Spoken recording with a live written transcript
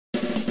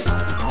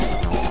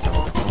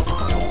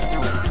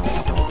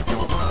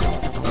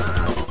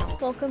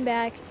Welcome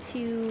back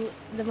to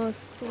the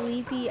most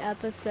sleepy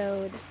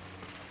episode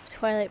of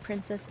Twilight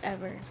Princess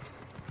ever.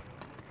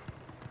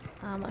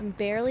 I'm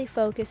barely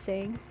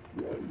focusing.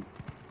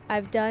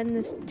 I've done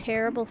this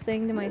terrible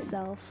thing to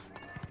myself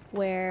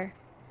where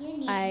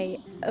I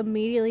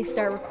immediately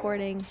start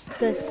recording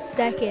the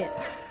second,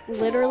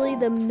 literally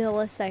the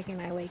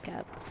millisecond I wake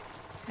up.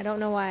 I don't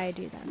know why I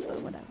do that,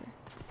 but whatever.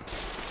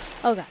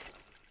 Oh god.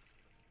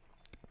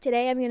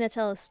 Today I'm going to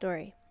tell a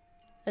story.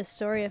 A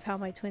story of how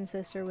my twin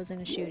sister was in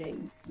a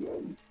shooting.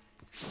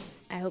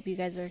 I hope you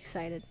guys are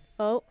excited.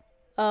 Oh,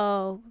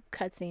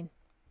 cutscene.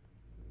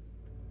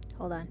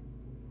 Hold on.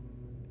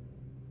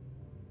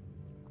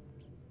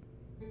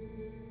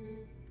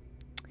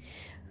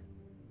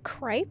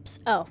 Cripes?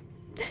 Oh.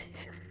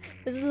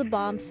 This is the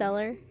bomb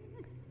seller.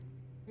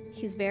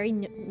 He's very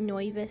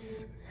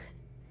nervous.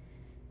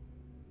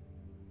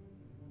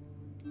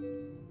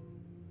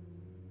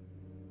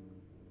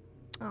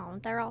 Oh,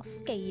 they're all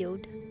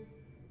scared.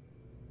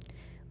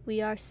 We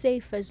are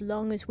safe as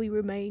long as we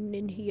remain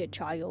in here,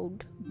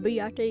 child. Be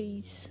at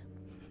ease.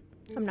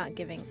 I'm not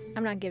giving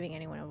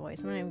anyone a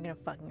voice. I'm not even gonna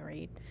fucking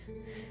read.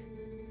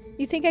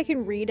 You think I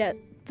can read at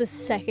the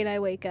second I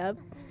wake up?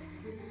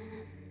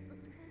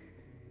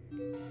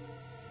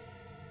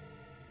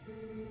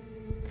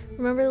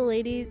 Remember the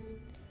lady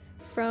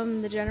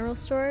from the general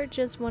store?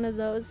 Just one of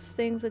those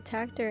things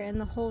attacked her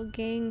and the whole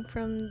gang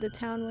from the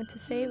town went to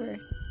save her.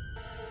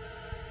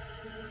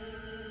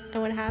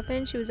 And what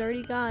happened? She was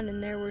already gone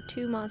and there were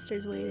 2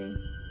 monsters waiting.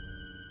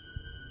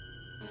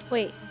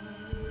 Wait,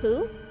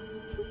 who?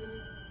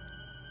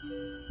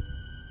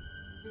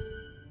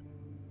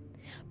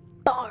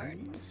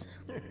 Barnes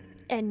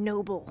and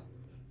Noble.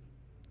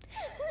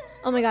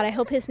 Oh my god, I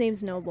hope his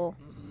name's Noble,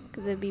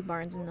 because it'd be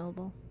Barnes and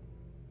Noble.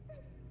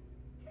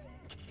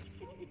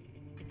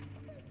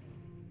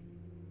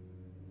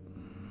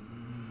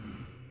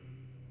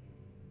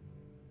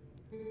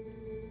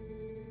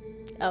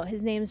 Oh,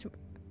 his name's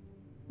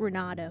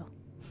Renato.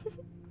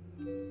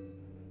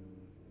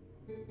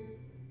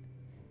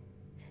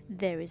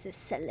 There is a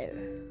cellar.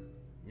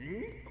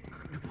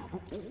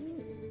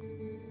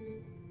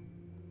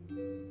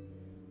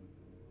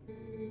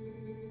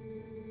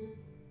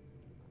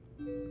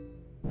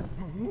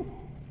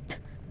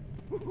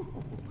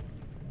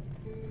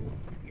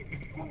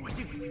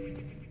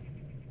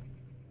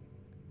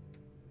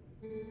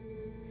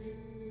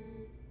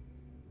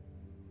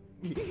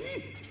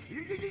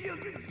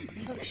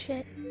 Oh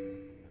shit.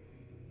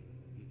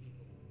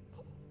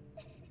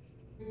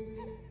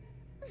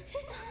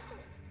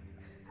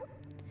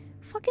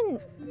 Fucking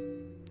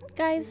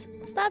guys,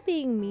 stop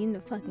being mean to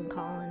fucking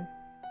Colin.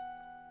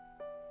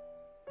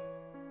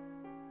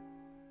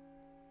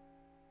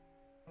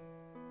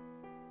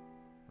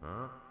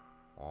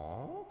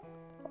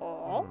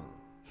 Aww.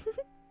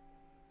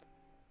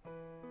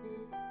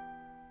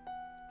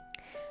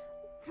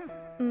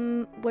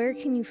 Where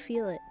can you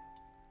feel it?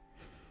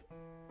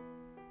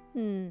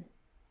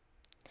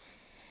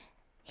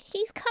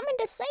 He's coming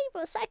to save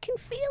us. I can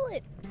feel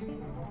it.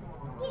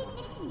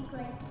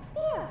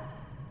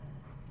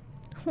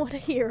 What a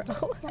hero.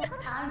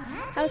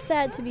 How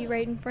sad to be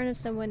right in front of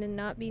someone and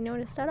not be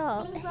noticed at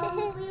all.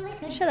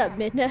 Shut up,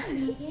 Midna.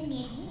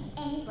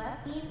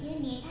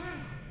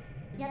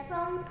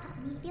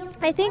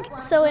 I think,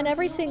 so in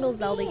every single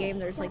Zelda game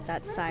there's like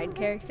that side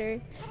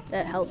character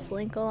that helps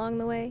Link along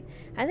the way.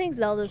 I think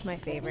Zelda's my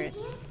favorite.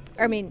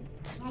 I mean,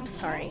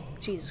 sorry,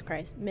 Jesus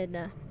Christ,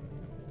 Midna.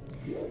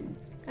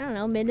 I don't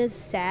know, Midna's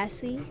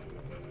sassy.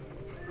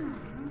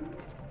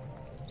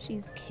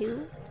 She's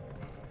cute.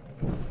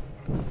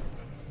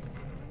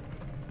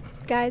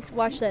 Guys,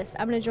 watch this.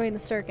 I'm gonna join the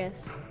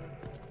circus.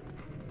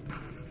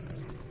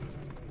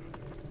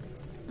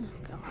 Oh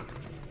god.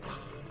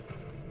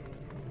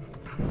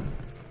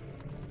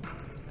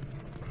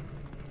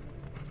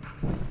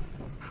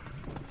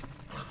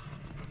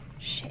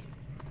 Shit.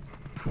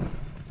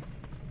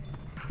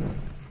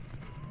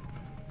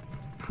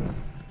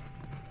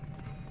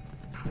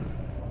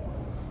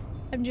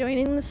 I'm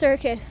joining the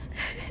circus.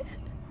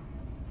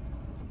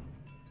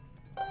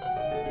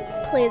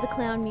 Play the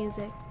clown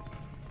music.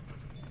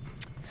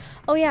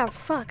 Oh yeah,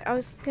 fuck, I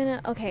was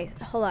gonna, okay,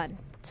 hold on.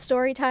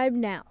 Story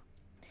time now.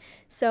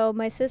 So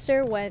my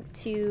sister went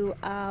to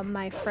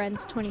my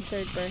friend's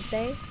 23rd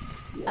birthday.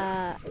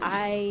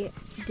 I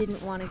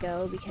didn't want to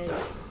go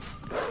because,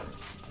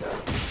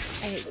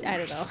 I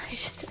don't know,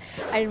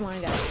 I didn't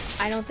want to go.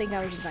 I don't think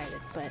I was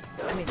invited, but,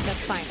 I mean,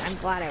 that's fine. I'm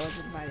glad I was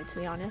invited, to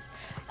be honest.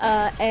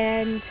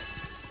 And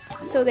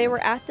so they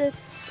were at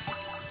this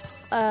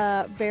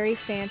very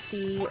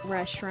fancy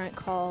restaurant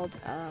called,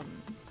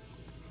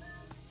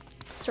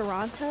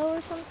 Toronto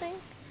or something.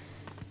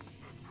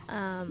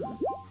 I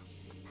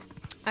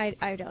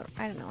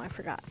don't know, I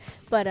forgot.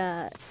 But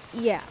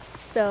yeah,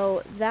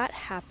 so that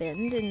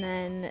happened and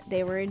then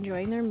they were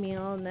enjoying their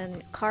meal and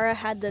then Kara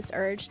had this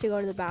urge to go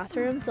to the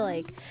bathroom to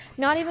like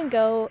not even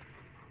go.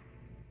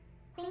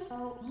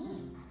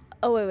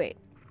 Oh wait.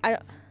 I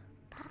don't.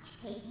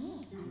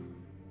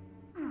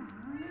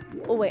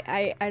 Oh wait,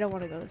 I don't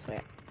want to go this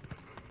way.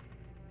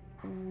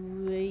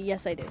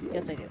 Yes, I do.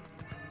 Yes, I do.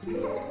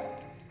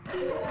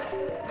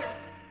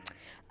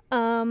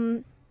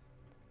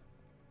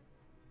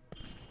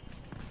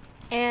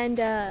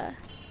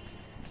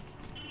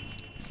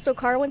 So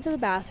Kara went to the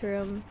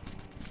bathroom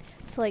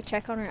to like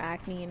check on her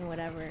acne and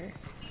whatever.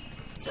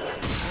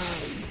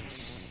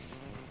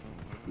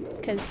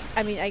 Because,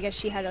 I mean, I guess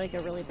she had like a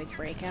really big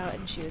breakout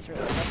and she was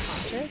really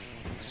self-conscious.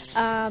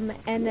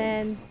 And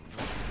then,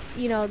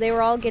 you know, they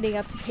were all getting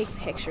up to take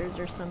pictures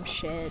or some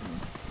shit. And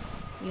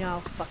you know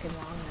how fucking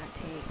long that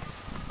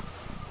takes.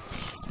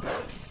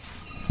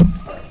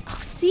 Oh,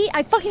 see?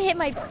 I fucking hit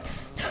my...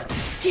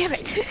 Damn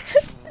it!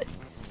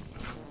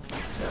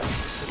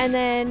 And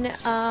then,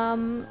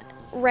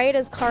 right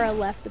as Kara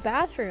left the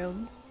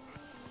bathroom,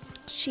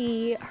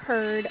 she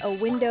heard a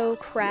window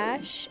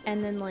crash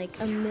and then like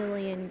a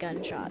million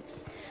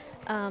gunshots.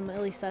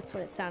 At least that's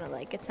what it sounded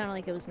like. It sounded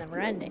like it was never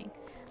ending.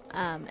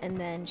 And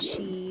then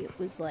she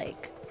was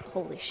like,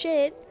 holy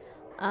shit.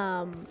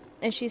 And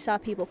she saw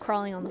people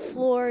crawling on the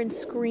floor and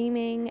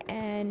screaming,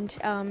 and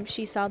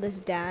she saw this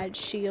dad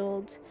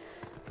shield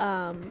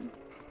her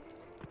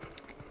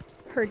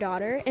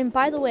daughter. And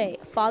by the way,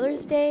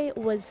 Father's Day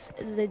was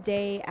the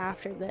day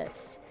after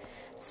this.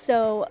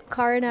 So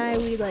Kara and I,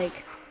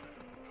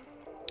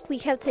 we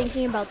kept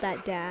thinking about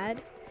that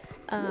dad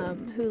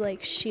who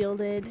like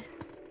shielded...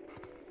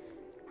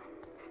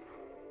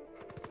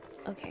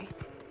 Okay.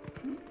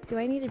 Do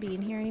I need to be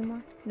in here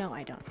anymore? No,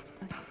 I don't.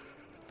 Okay.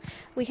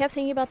 We kept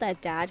thinking about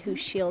that dad who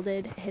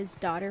shielded his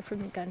daughter from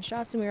the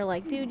gunshots, and we were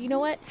like, dude, you know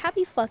what?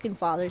 Happy fucking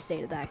Father's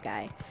Day to that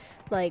guy.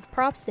 Like,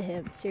 props to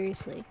him,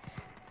 seriously.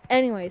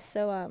 Anyways,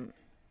 so,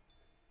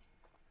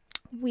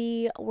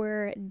 we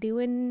were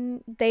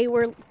doing...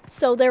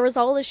 So there was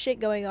all this shit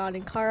going on,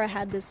 and Kara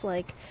had this,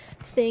 like,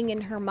 thing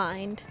in her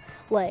mind.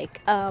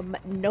 Like,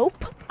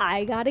 nope,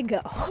 I gotta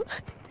go.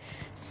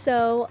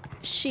 So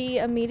she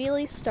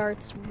immediately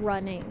starts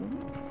running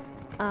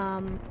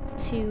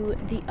to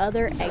the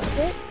other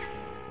exit,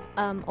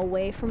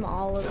 away from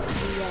all of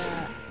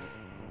the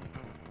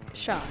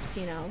shots,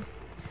 you know.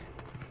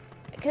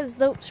 Because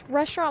the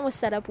restaurant was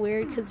set up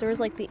weird, because there was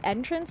like the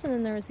entrance, and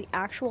then there was the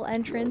actual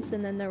entrance,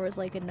 and then there was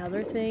like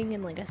another thing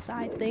and like a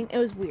side thing. It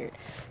was weird.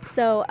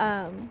 So,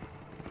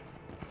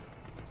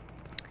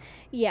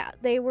 yeah,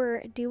 they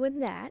were doing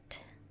that.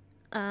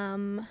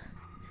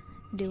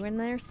 Doing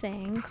their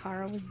thing.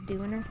 Kara was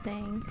doing her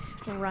thing,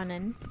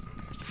 running,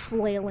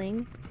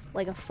 flailing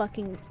like a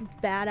fucking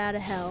bat out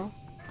of hell.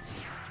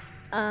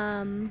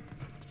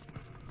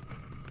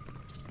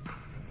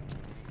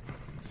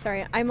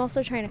 Sorry, I'm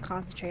also trying to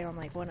concentrate on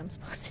like what I'm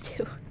supposed to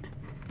do.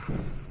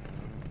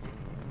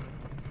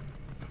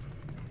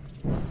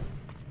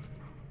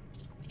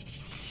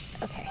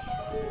 Okay.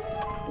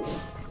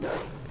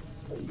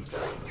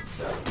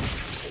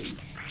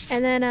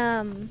 And then,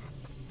 and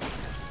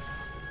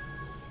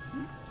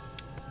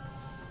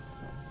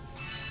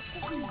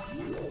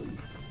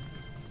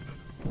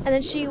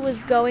then she was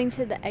going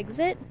to the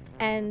exit,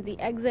 and the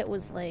exit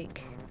was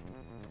like,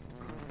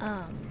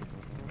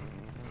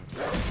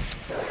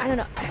 I don't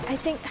know, I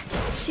think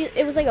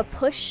it was like a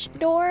push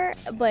door,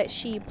 but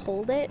she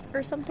pulled it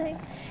or something,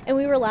 and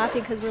we were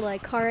laughing because we're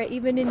like, Kara,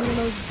 even in your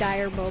most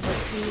dire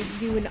moments, you would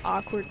do an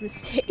awkward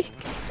mistake.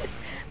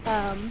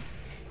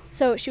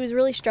 So she was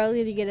really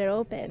struggling to get it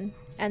open,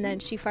 and then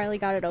she finally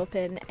got it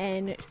open,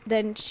 and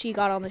then she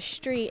got on the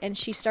street and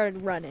she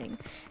started running,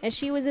 and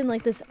she was in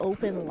like this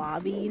open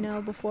lobby, you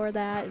know, before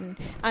that, and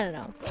I don't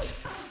know,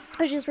 it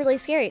was just really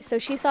scary. So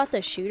she thought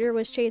the shooter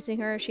was chasing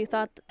her, she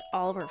thought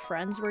all of her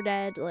friends were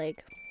dead,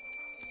 like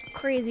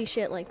crazy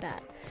shit like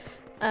that.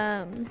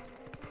 And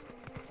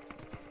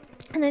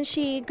then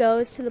she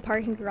goes to the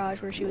parking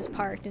garage where she was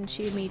parked, and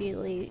she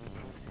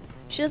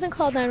doesn't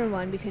call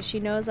 911 because she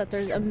knows that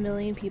there's a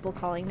million people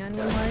calling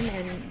 911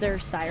 and they're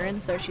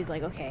sirens, so she's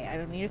like, okay, I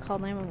don't need to call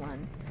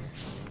 911.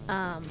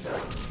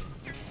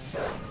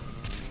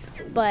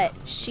 But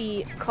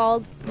she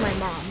called my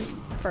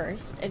mom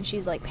first, and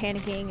she's like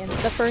panicking, and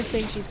the first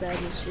thing she said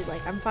was, she's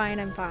like, I'm fine,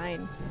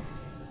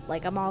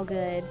 like, I'm all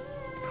good.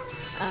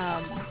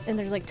 And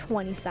there's like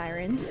 20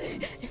 sirens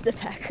in the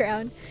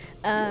background.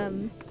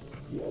 And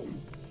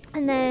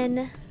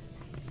then,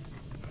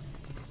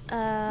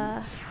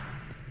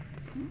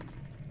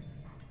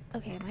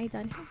 okay, am I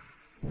done here?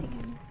 I think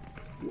I'm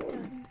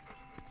done.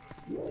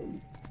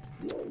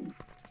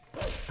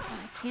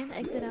 I can't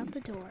exit out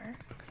the door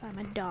because I'm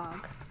a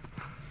dog.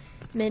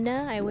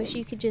 Minna, I wish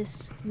you could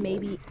just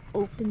maybe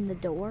open the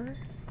door.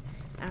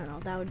 I don't know,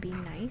 that would be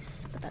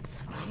nice, but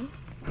that's fine.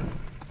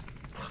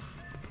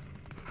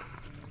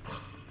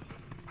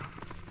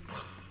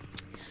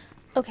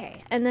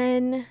 Okay, and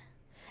then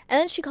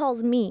she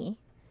calls me,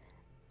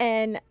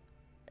 and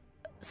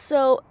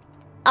so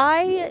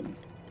I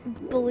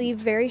believe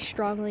very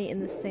strongly in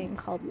this thing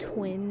called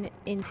twin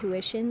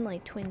intuition,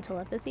 like twin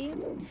telepathy,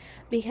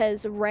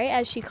 because right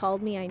as she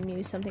called me, I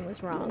knew something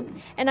was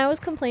wrong, and I was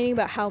complaining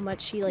about how much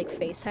she like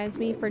FaceTimes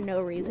me for no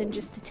reason,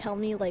 just to tell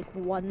me like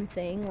one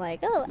thing,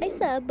 like, oh, I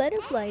saw a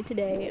butterfly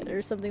today,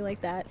 or something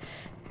like that.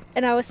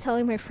 And I was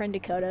telling my friend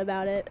Dakota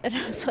about it, and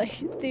I was like,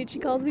 dude, she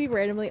calls me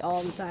randomly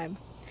all the time.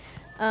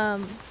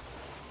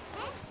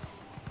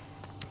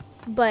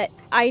 But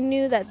I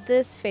knew that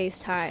this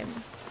FaceTime,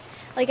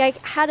 like, I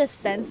had a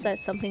sense that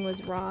something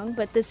was wrong,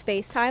 but this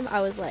FaceTime,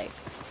 I was like,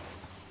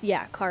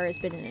 yeah, Kara's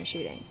been in a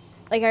shooting.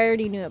 Like, I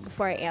already knew it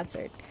before I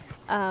answered.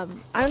 I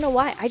don't know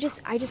why. I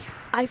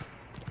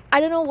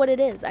don't know what it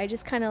is. I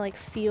just kind of, like,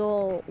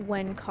 feel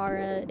when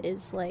Kara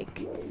is,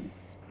 like,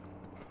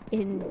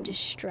 in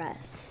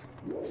distress.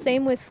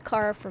 Same with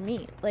Kara for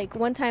me. Like,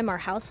 one time our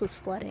house was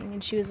flooding,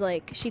 and she was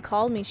like, she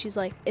called me, she's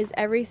like, is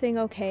everything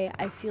okay?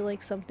 I feel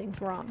like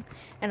something's wrong.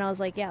 And I was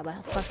like, yeah, the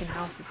fucking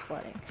house is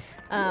flooding.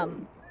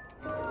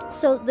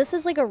 So this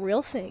is like a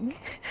real thing.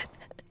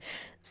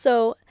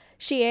 So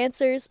she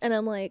answers, and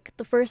I'm like,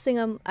 the first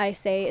thing I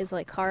say is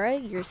like, Kara,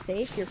 you're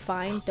safe, you're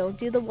fine, don't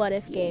do the what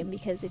if game,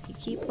 because if you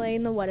keep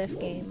playing the what if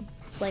game,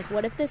 like,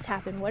 what if this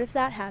happened, what if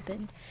that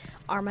happened,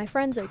 are my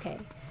friends okay?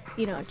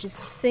 You know,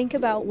 just think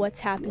about what's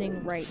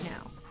happening right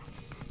now.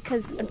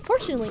 Because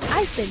unfortunately,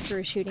 I've been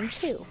through a shooting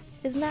too.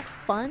 Isn't that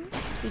fun?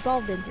 We've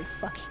all been through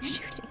fucking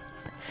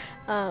shootings.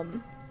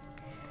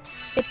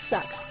 It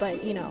sucks,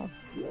 but you know,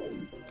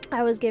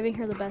 I was giving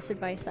her the best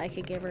advice I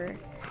could give her.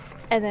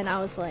 And then I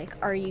was like,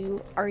 are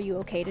you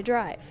okay to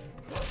drive?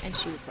 And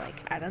she was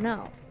like, I don't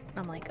know.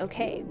 I'm like,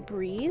 okay,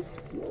 breathe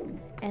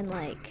and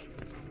like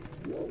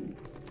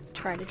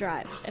try to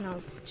drive. And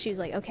she was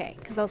like, okay,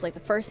 because I was like, the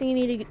first thing you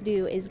need to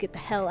do is get the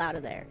hell out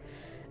of there.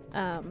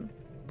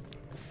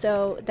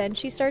 So then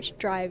she starts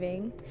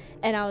driving,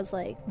 and I was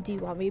like, do you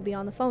want me to be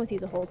on the phone with you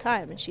the whole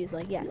time? And she's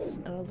like, yes.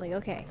 And I was like,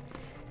 okay.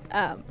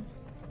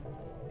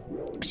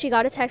 She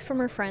got a text from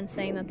her friend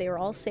saying that they were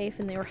all safe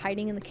and they were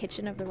hiding in the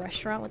kitchen of the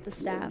restaurant with the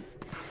staff.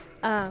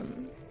 How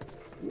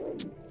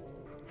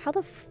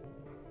the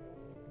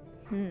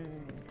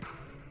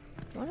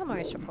what am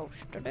I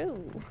supposed to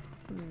do?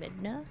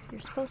 Midna, you're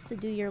supposed to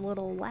do your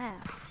little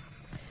laugh.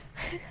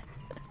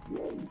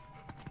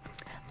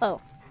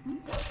 Oh,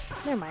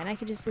 never mind, I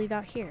could just leave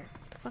out here.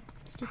 What the fuck?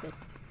 I'm stupid.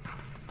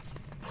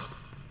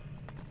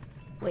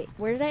 Wait,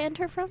 where did I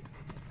enter from?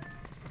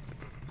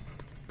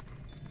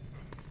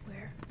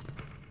 Where?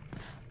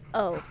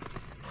 Oh,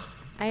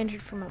 I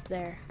entered from up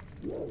there.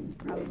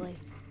 Probably.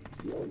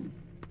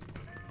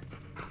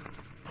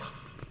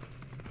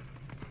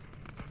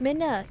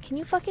 Midna, can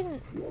you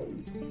fucking...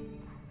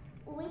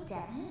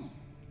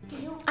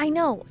 I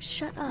know,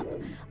 shut up.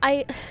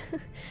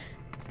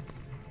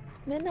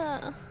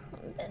 Midna,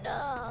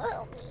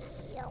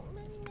 help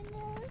me,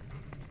 Midna.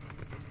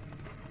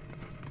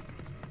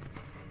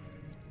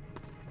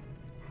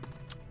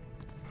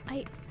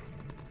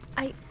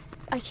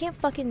 I can't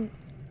fucking...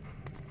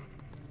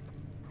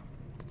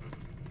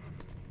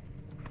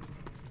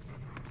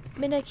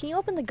 Midna, can you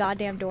open the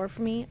goddamn door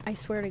for me? I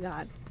swear to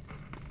God.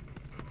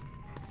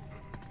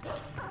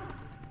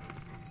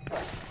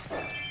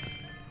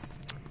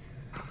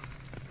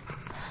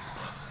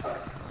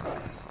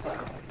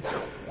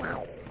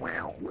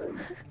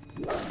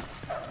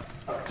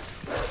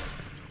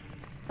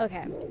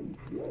 Okay.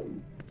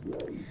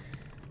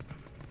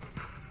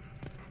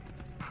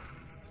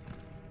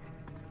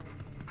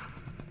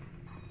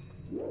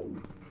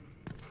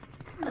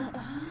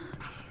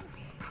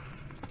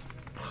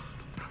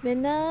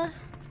 Midna?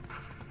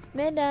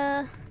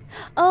 Midna?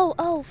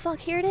 Oh, fuck,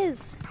 here it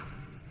is.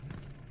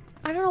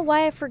 I don't know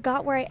why I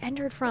forgot where I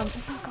entered from.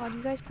 Oh my god,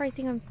 you guys probably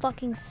think I'm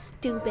fucking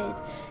stupid.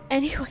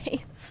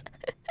 Anyways.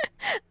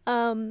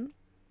 Glad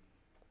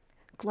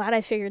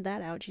I figured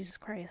that out, Jesus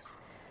Christ.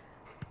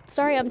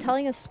 Sorry, I'm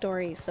telling a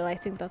story, so I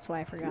think that's why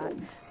I forgot.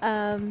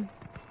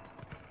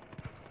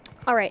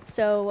 Alright,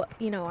 so,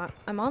 you know,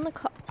 I'm on the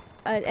call,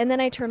 and then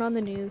I turn on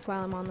the news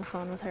while I'm on the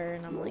phone with her,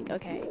 and I'm like,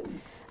 okay.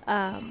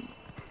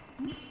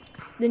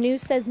 The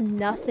news says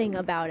nothing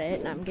about it,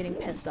 and I'm getting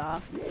pissed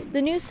off.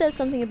 The news says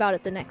something about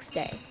it the next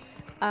day.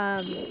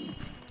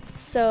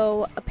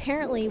 So,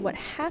 apparently what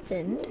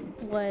happened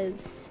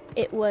was,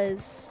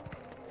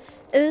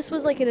 this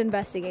was like an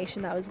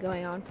investigation that was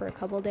going on for a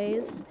couple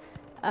days.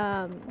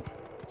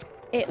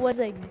 It was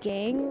a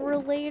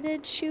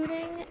gang-related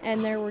shooting,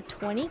 and there were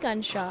 20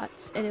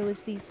 gunshots, and it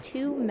was these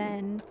two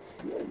men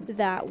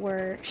that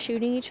were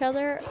shooting each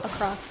other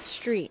across the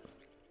street.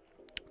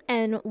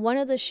 And one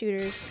of the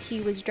shooters,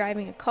 he was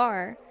driving a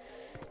car,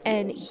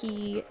 and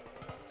he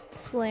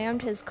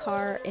slammed his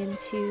car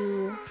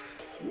into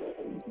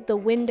the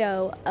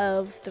window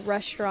of the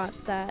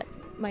restaurant that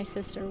my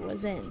sister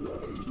was in.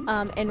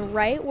 And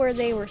right where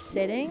they were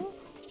sitting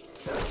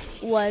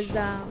was,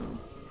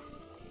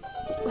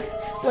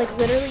 like,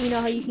 literally, you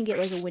know how you can get,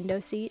 like, a window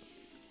seat?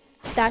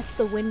 That's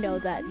the window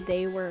that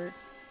they were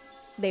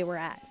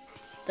at.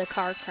 The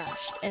car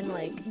crashed, and,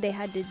 like, they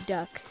had to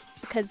duck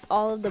because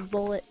all of the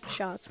bullet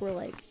shots were,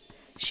 like,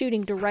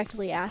 shooting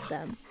directly at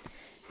them.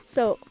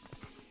 So,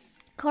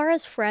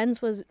 Kara's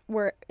friends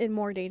were in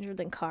more danger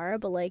than Kara,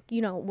 but, like,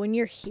 you know, when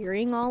you're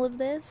hearing all of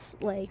this,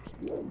 like,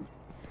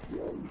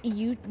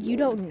 you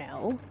don't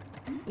know.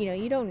 You know,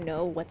 you don't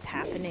know what's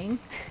happening.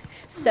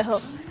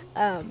 So,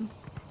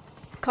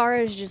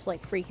 Kara is just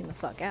like freaking the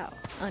fuck out,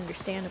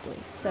 understandably.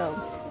 So,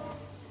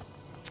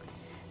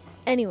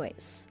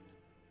 anyways,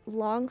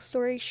 long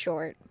story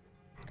short,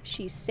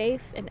 she's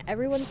safe and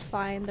everyone's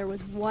fine. There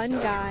was one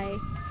guy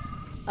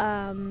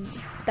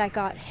that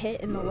got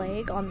hit in the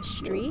leg on the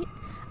street.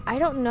 I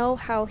don't know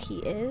how he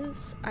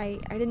is. I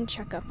didn't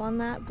check up on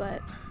that,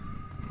 but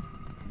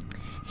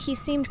he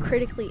seemed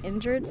critically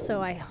injured,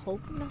 so I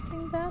hope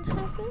nothing bad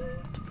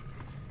happened.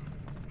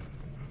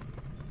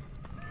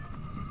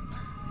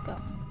 Go.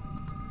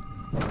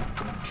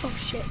 Oh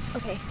shit,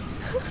 okay.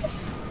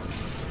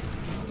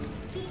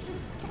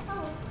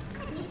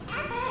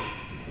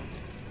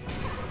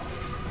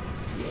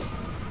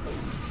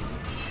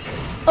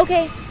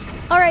 Okay,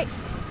 alright.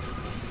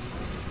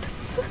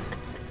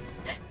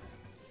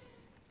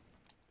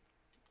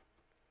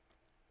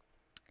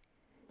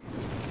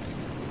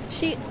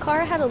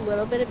 Kara had a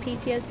little bit of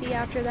PTSD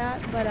after that,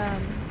 but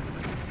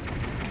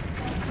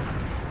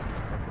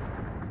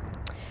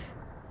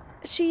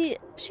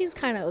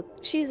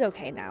she's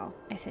okay now,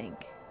 I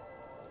think.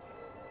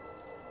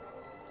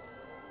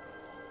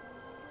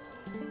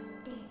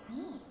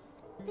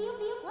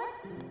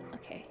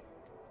 Okay.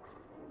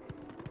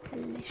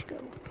 Let's go.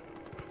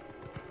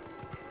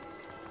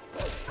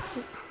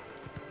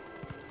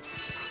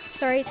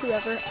 Sorry to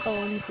whoever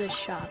owns this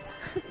shop.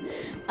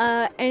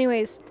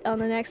 Anyways, on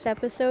the next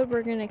episode,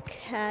 we're gonna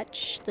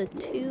catch the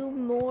 2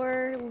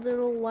 more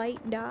little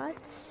white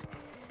dots.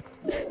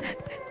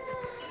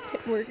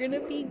 We're gonna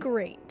be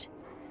great.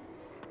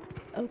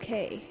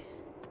 Okay.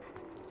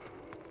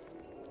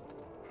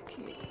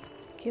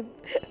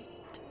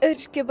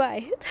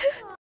 Goodbye.